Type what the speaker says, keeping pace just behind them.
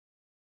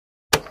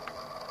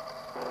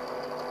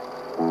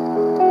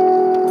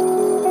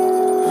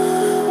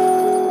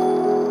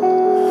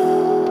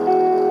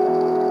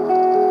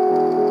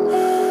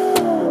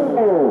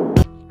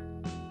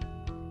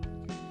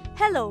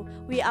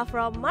are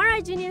from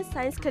Marajunian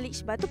Science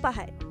College Batu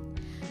Pahat.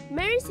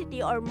 Marine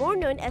City, or more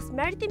known as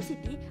Maritime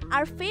City,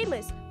 are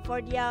famous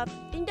for their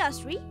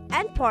industry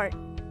and port.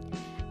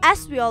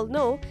 As we all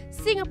know,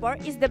 Singapore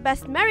is the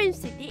best marine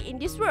city in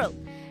this world.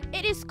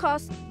 It is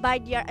caused by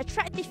their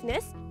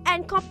attractiveness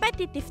and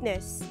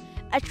competitiveness.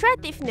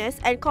 Attractiveness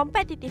and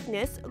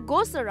competitiveness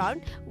goes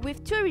around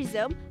with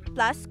tourism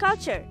plus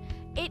culture.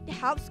 It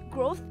helps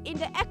growth in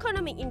the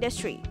economic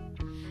industry.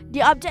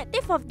 The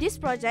objective of this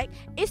project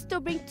is to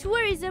bring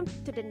tourism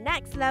to the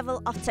next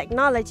level of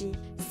technology.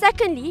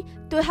 Secondly,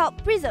 to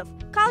help preserve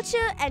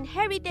culture and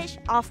heritage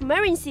of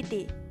Marine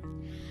City.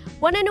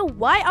 Wanna know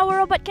why our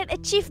robot can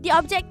achieve the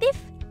objective?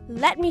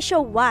 Let me show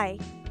why.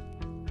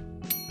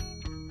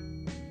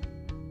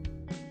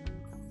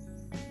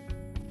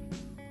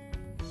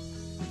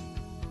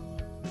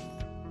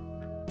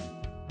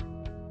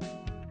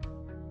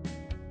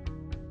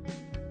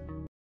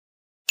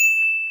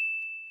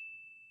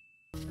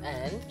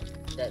 And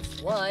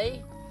that's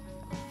why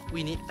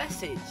we need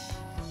Passage.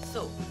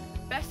 So,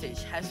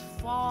 Passage has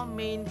 4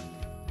 main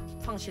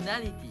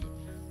functionality.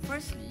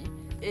 Firstly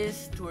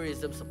is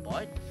tourism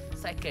support.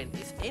 Second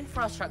is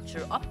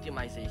infrastructure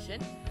optimization,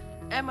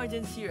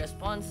 emergency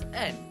response,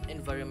 and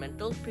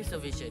environmental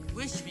preservation,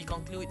 which we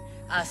conclude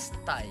as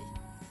TAI.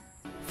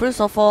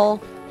 First of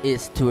all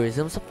is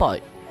tourism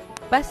support.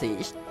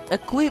 Passage,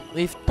 equipped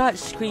with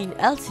touchscreen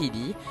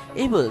LCD,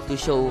 able to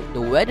show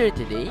the weather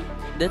today,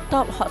 the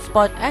top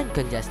hotspot and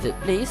congested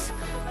place,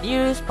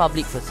 nearest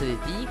public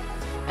facility,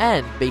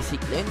 and basic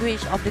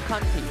language of the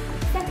country.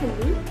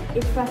 Secondly,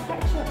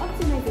 infrastructure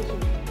optimization.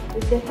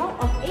 With the help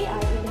of AI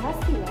in the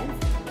HAFIZ lens,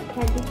 it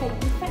can detect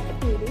defective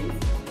buildings,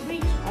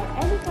 bridge, or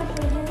any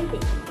cultural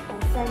heritage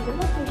and send the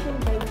location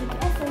by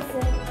GPS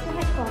sensor to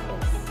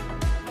headquarters.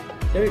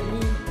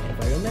 Thirdly,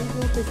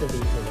 environmental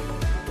preservation.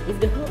 With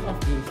the help of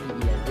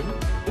DHD11,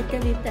 it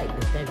can detect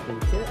the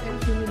temperature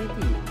and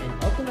humidity and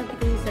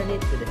automatically send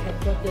it to the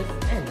headquarters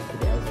and to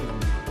the LCD.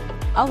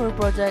 Our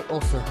project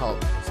also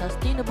helped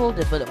Sustainable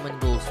Development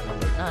Goals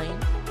number 9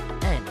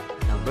 and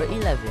number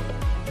 11.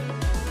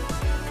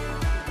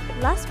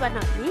 Last but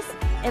not least,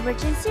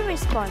 emergency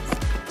response.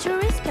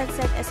 Tourists can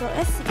send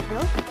SOS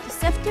signal to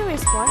safety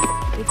response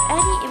if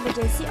any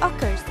emergency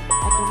occurs,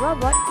 and the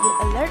robot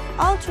will alert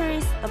all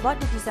tourists about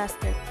the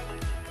disaster.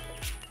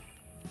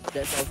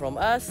 That's all from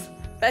us.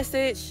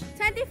 Passage,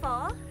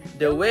 24.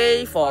 the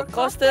way for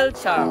coastal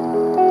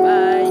charm.